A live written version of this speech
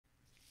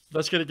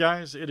Let's get it,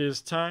 guys. It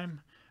is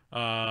time.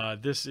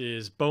 This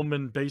is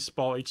Bowman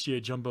Baseball HTA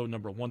Jumbo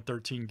number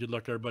 113. Good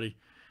luck, everybody.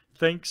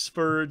 Thanks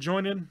for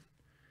joining.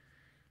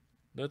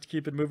 Let's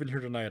keep it moving here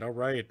tonight. All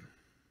right.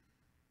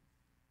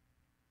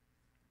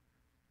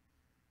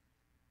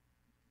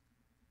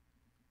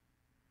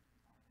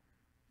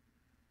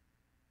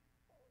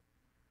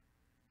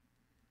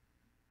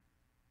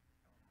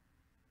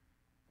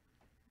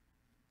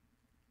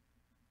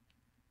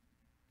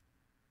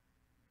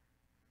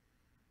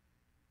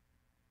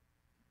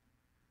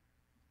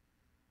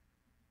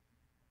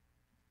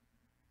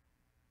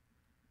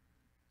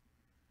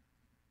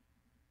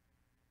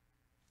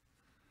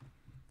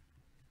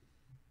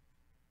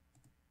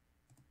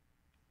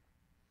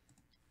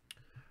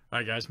 All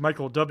right, guys.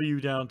 Michael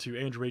W down to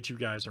Andrew H. You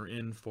guys are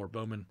in for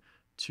Bowman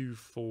 2,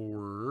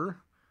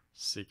 4,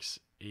 6,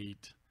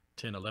 8,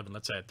 10, 11.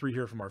 Let's add 3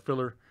 here from our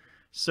filler.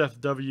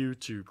 Seth W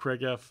to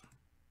Craig F.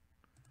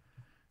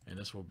 And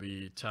this will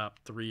be top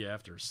 3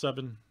 after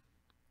 7.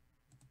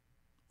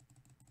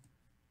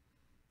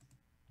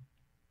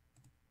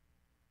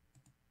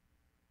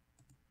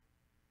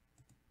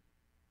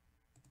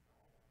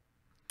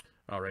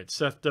 All right,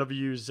 Seth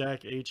W,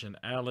 Zach H, and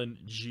Alan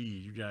G.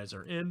 You guys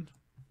are in.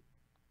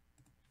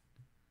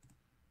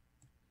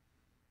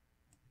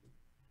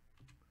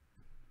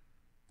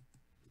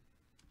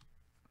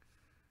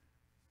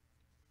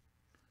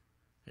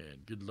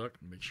 And good luck.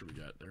 Make sure we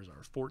got, there's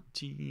our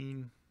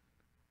 14.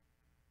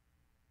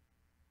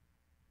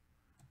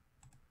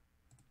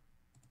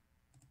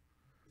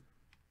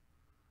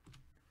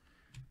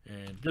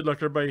 And good luck,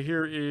 everybody.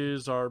 Here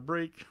is our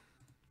break.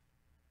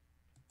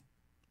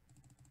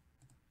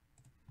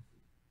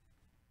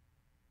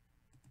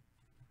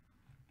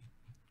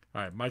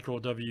 All right, Michael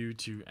W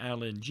to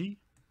Alan G.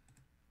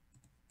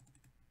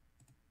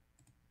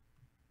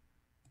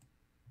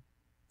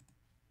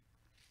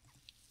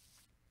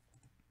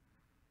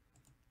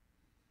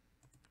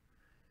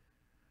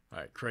 All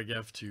right, Craig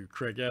F to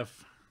Craig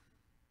F.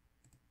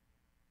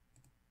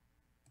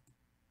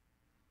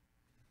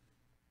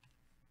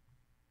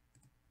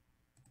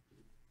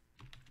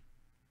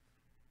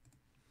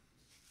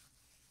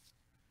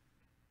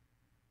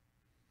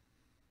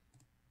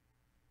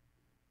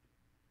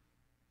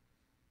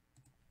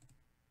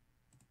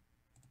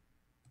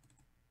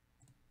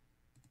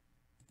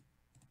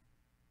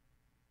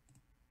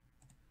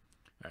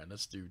 All right,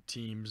 let's do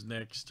teams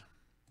next.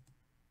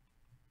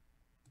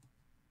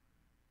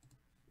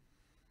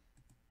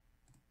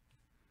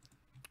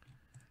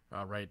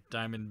 All right,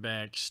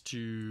 Diamondbacks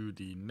to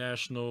the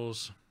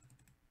Nationals.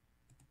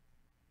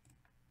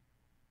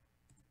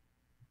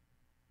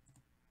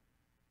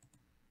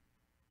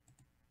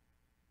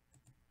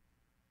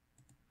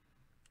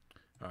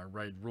 All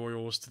right,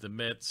 Royals to the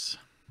Mets.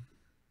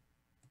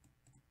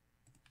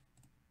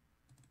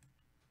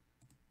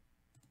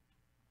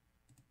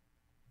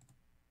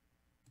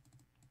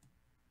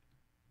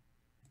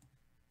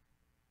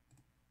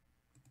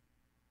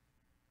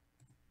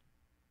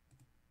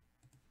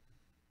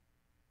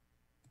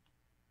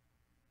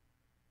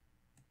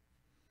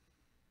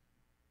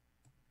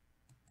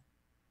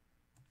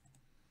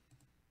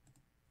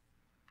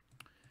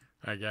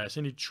 All right, guys.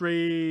 Any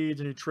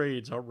trades? Any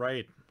trades? All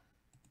right.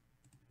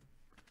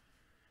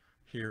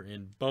 Here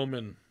in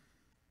Bowman.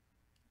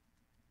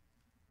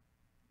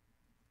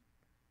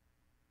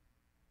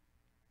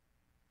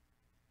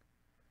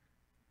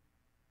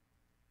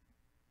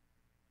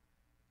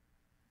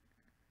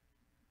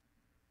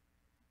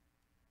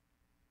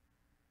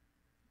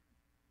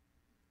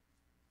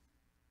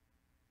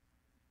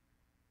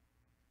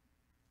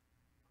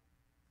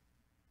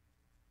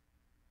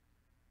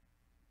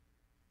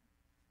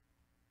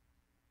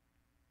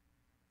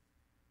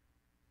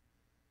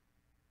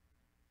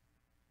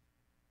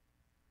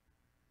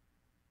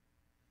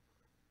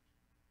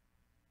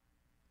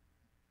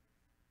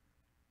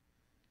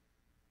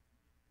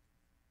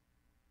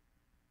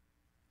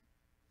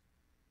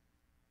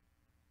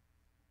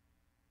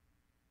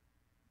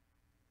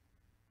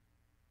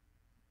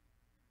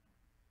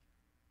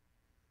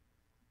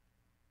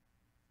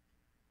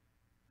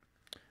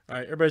 All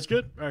right, everybody's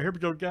good? All right, here we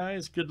go,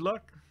 guys. Good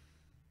luck.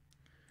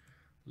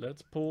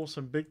 Let's pull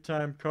some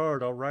big-time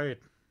card. All right.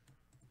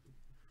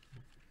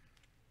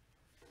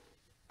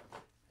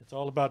 It's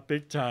all about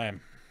big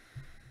time.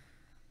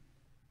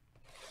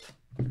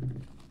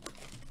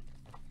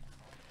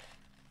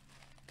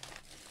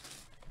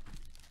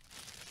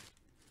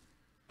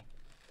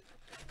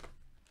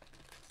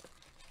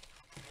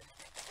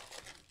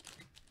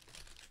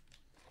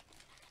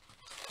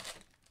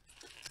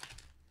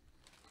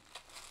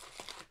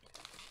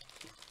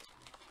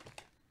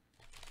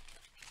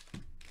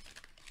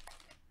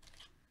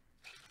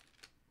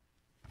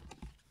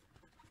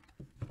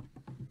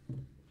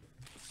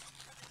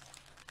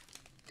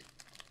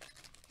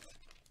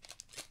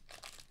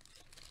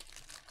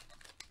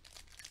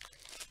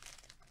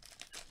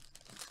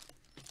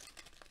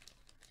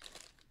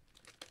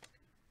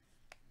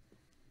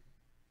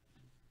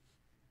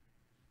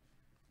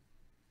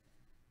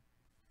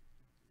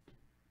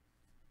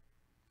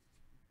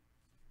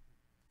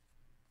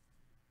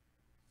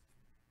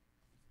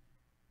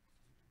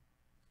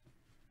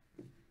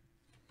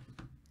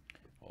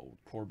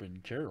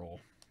 Corbin Carroll.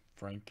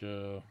 Frank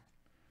Bomb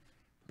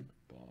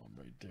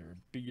right there.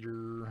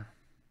 Beater.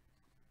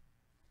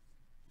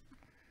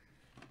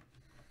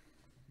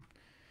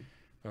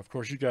 Of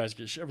course, you guys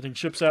get everything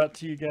ships out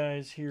to you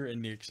guys here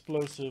in the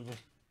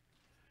explosive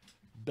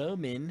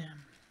Bowman.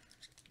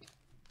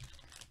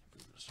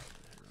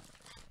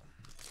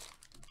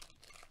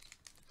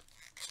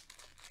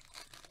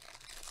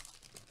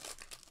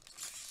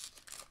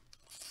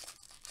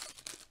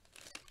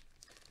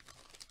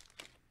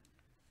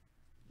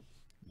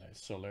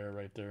 Nice Solaire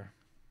right there.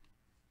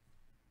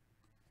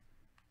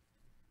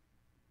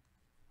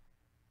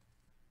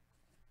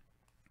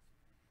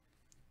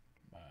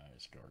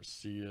 Nice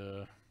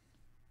Garcia.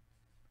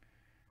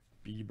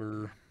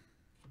 Bieber.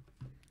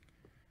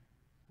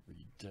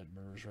 Reed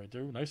Detmers right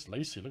there. Ooh, nice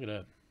Lacey. Look at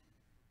that.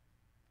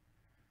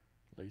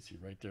 Lacey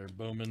right there.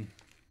 Bowman.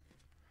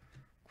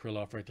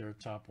 Krylov right there.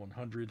 Top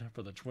 100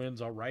 for the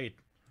Twins. All right.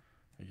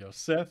 There you go,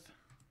 Seth.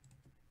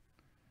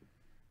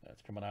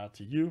 That's coming out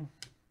to you.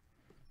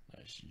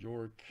 Nice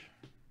York.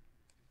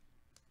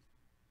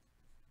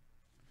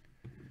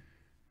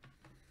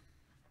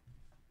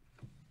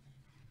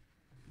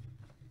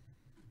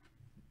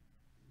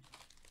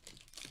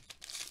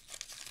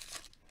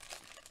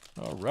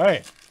 All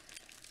right.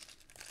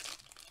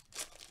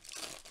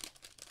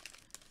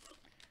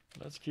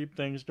 Let's keep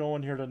things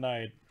going here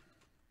tonight.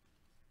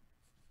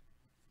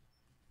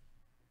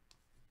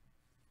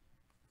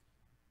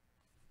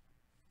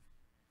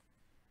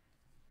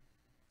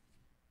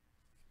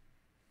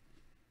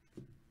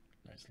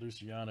 Nice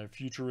Luciano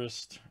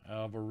Futurist,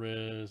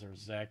 Alvarez, or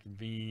Zach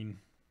Veen.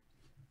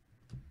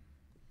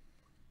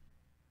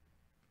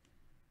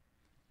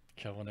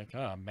 Kellenick.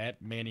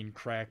 Matt Manning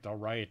cracked. All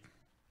right.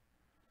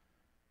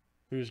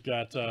 Who's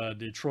got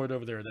Detroit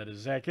over there? That is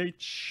Zach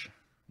H.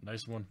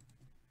 Nice one.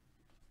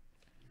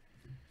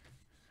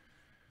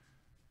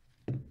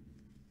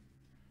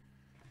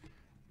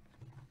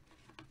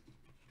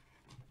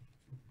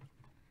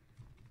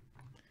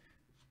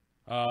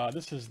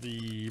 This is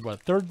the,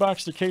 third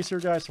box of the case here,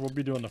 guys? So we'll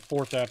be doing the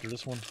fourth after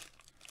this one.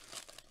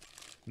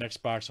 Next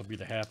box will be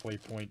the halfway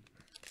point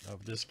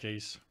of this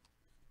case.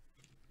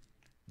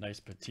 Nice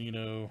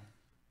Patino.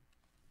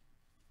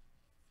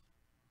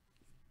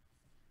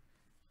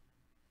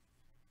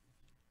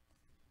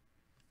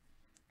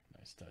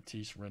 Nice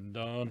Tatis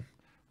Rendon.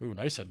 Ooh,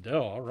 nice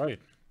Adele. All right.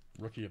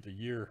 Rookie of the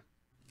year.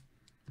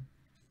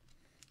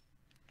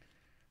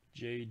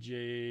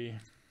 JJ.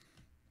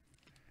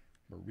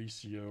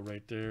 Mauricio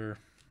right there.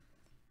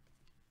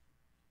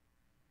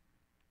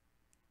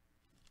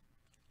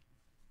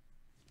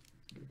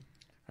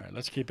 All right,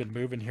 let's keep it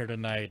moving here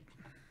tonight.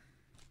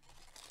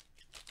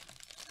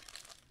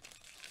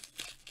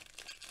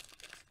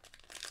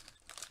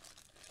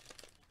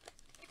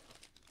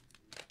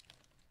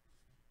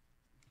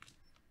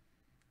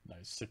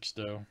 Nice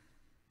Sixto.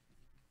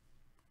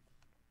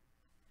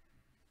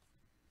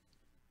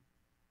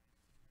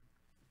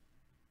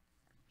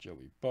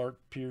 Joey Bart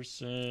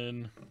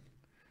Pearson.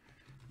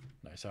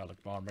 Nice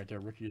Alec Bohm right there.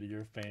 Rookie of the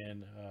year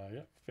fan.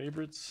 Yep,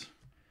 favorites.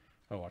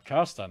 Oh,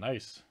 Acosta.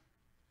 Nice.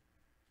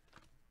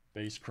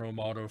 Base chrome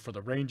auto for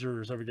the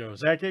Rangers. There we go.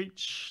 Zach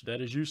H.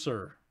 That is you,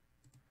 sir.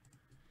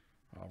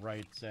 All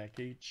right, Zach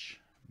H.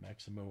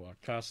 Maximo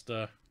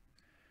Acosta.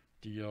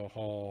 D.L.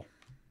 Hall.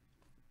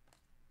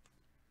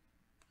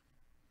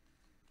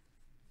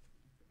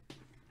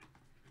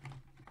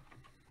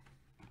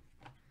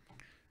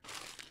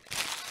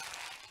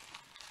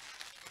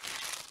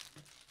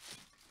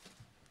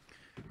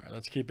 All right,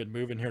 let's keep it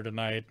moving here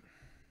tonight.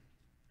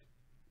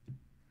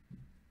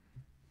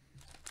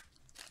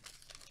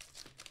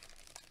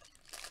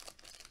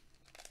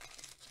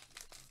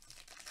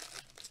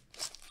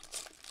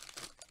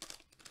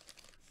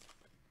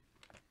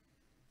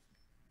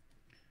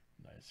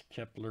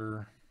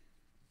 Kepler.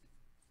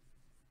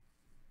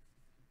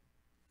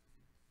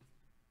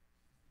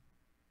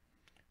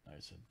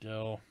 Nice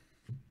Adele.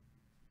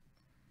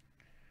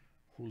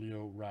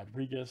 Julio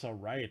Rodriguez. All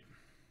right.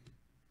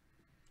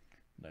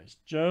 Nice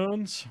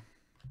Jones.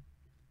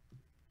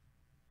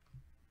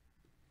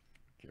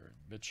 Garrett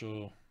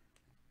Mitchell.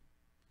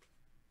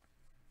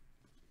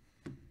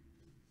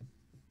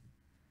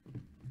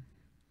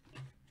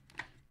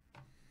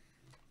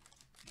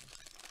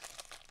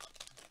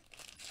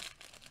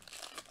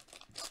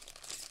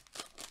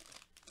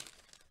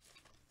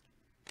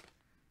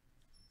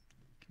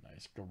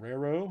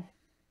 Guerrero.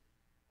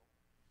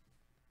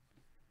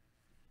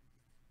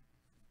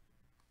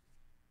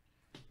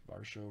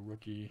 Varsho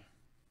rookie.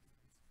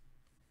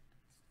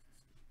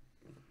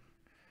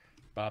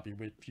 Bobby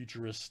Witt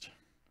Futurist.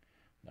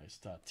 Nice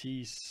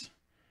Tatis.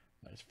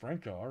 Nice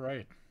Franco. All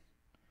right.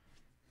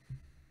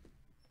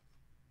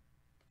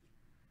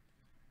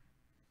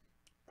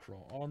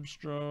 Crow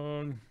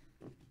Armstrong.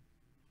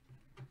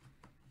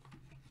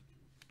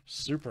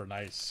 Super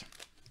nice.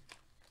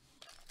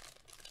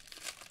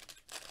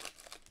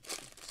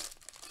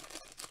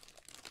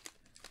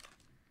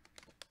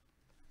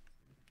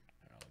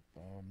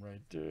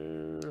 Right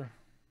there.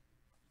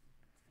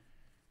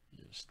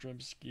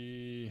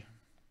 Yastrzemski.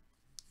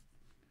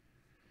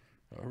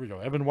 Oh, here we go.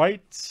 Evan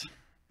White.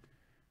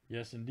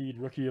 Yes, indeed.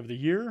 Rookie of the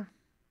year.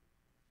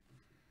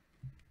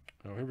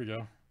 Oh, here we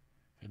go.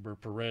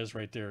 Edward Perez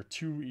right there.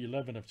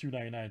 211 of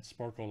 299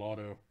 Sparkle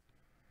Auto.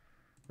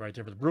 Right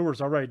there for the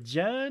Brewers. All right,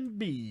 John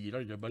B.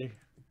 There you go, buddy.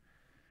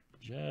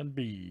 John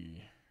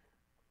B.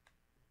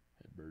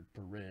 Edward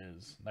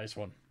Perez. Nice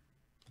one.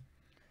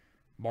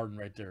 Martin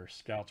right there.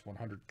 Scouts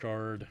 100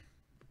 card.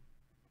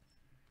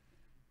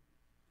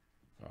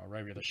 All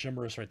right, we got the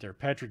Shimmerus right there.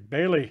 Patrick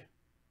Bailey.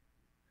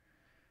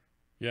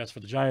 Yes,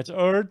 for the Giants.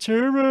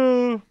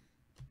 Arturo.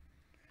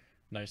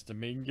 Nice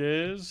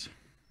Dominguez.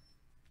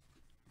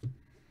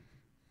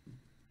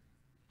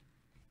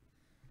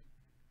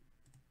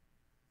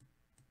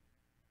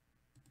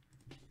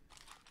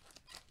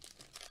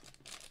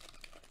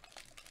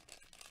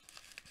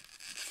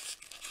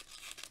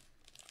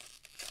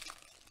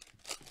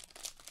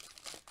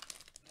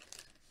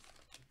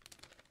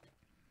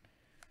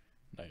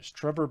 Nice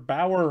Trevor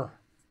Bauer.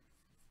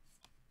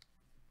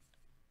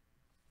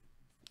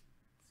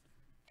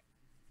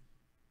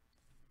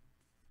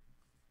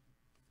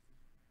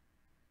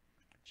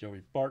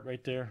 Joey Bart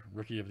right there,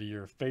 Rookie of the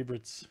Year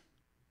favorites.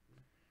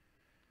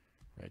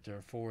 Right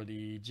there for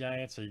the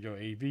Giants. There you go,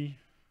 AV.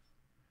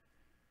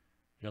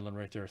 Yelling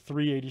right there,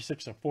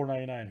 386 of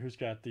 499. Who's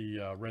got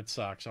the Red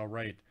Sox? All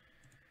right.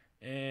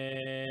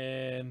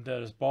 And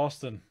that is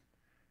Boston.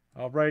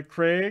 All right,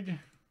 Craig.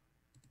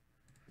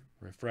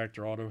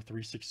 Refractor Auto,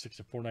 366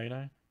 of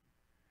 499.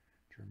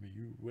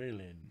 Jeremy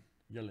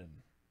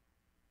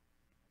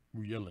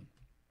Yellen.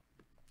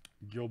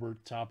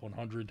 Gilbert, top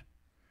 100.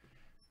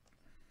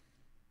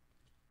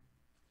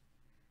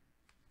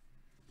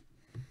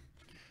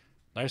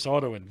 Nice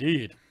auto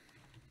indeed.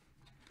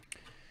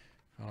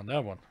 On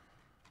that one.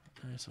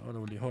 Nice auto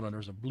indeed. Hold on,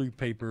 there's a blue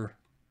paper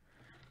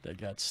that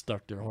got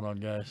stuck there. Hold on,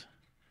 guys.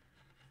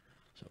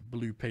 So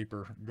blue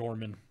paper,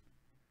 Gorman.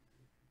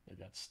 That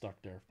got stuck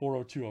there.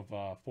 402 of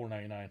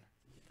 499.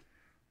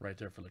 Right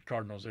there for the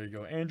Cardinals. There you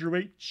go. Andrew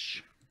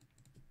H.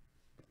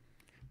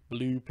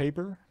 Blue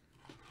paper.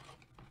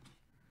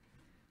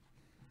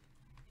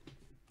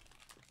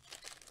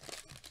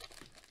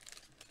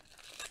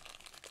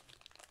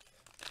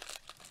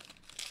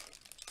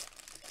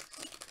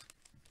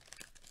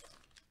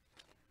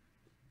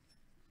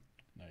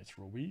 Nice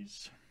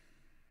Ruiz.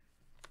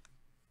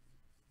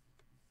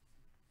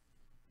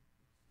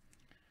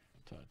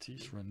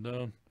 Tatis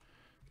Rendon.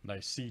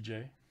 Nice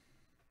CJ.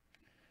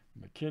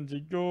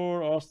 Mackenzie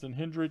Gore. Austin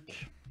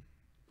Hendrick.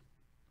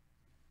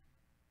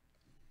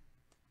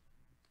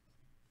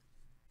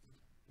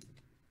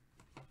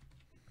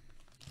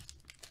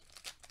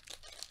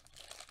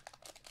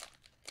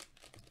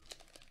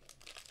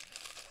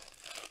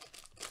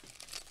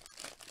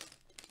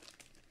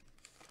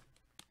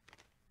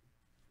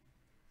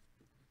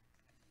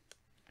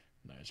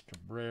 Nice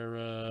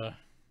Cabrera.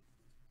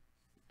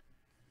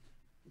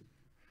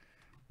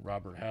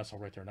 Robert Hassel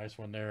right there. Nice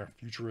one there.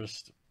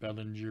 Futurist,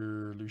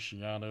 Bellinger,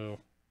 Luciano.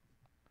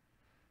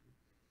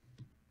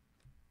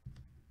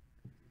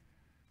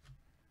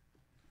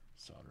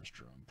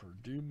 Soderstrom,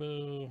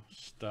 Perdumo.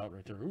 Stout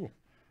right there. Ooh,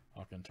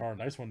 Alcantara.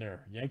 Nice one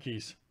there.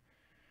 Yankees.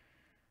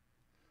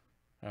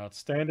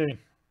 Outstanding.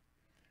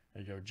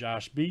 There you go.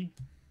 Josh B.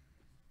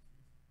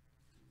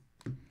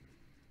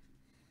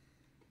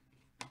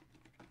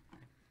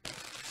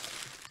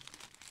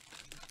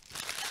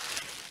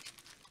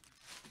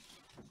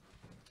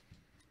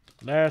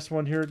 Last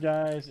one here,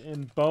 guys,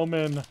 in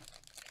Bowman.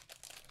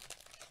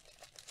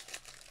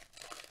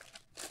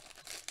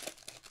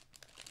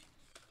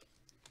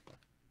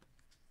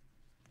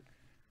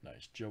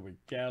 Nice Joey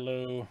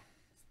Gallo.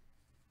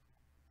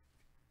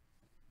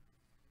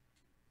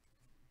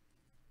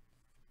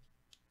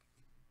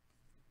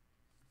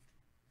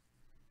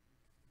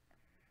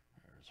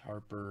 There's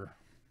Harper.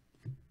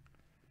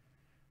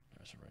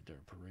 There's right there,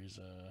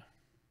 Pariza.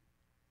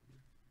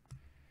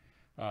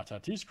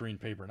 Tatis green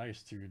paper,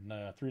 nice to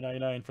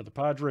 $3.99 for the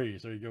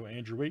Padres. There you go,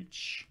 Andrew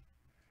H.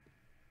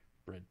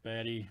 Brett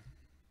Batty.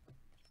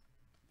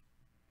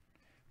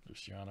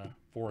 Luciana.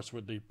 Forrest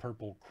Whitley,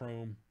 purple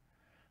chrome.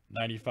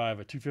 95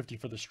 at 250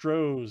 for the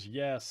Stros.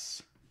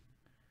 Yes.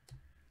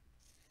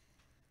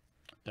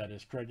 That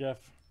is Craig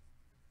F.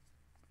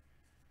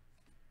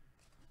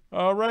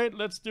 All right,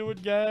 let's do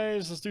it,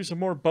 guys. Let's do some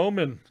more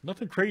Bowman.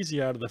 Nothing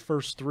crazy out of the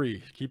first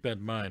three. Keep that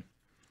in mind.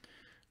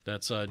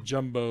 That's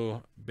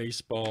Jumbo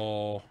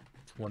Baseball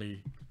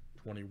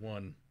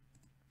 2021.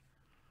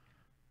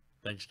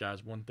 Thanks,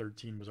 guys.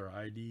 113 was our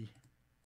ID.